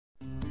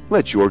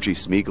Let Georgie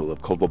Smigel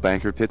of Coldwell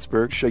Banker,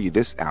 Pittsburgh show you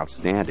this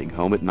outstanding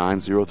home at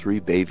 903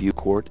 Bayview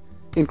Court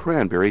in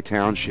Cranberry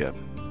Township.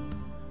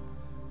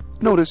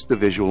 Notice the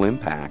visual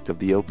impact of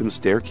the open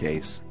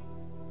staircase.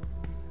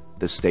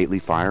 The stately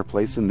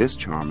fireplace in this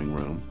charming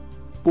room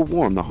will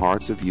warm the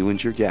hearts of you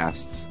and your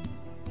guests.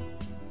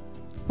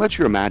 Let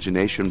your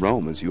imagination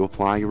roam as you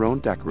apply your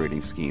own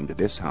decorating scheme to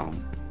this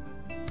home.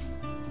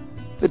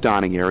 The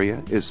dining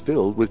area is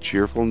filled with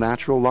cheerful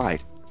natural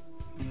light.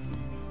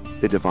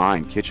 The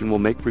divine kitchen will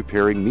make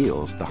preparing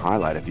meals the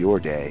highlight of your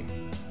day.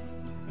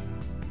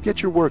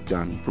 Get your work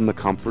done from the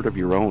comfort of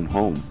your own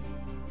home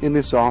in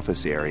this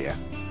office area.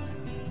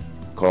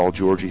 Call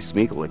Georgie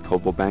Smigel at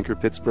Coldwell Banker,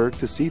 Pittsburgh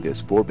to see this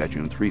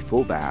 4-bedroom, 3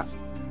 full bath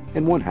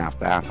and 1 half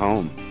bath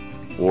home,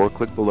 or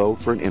click below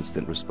for an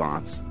instant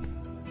response.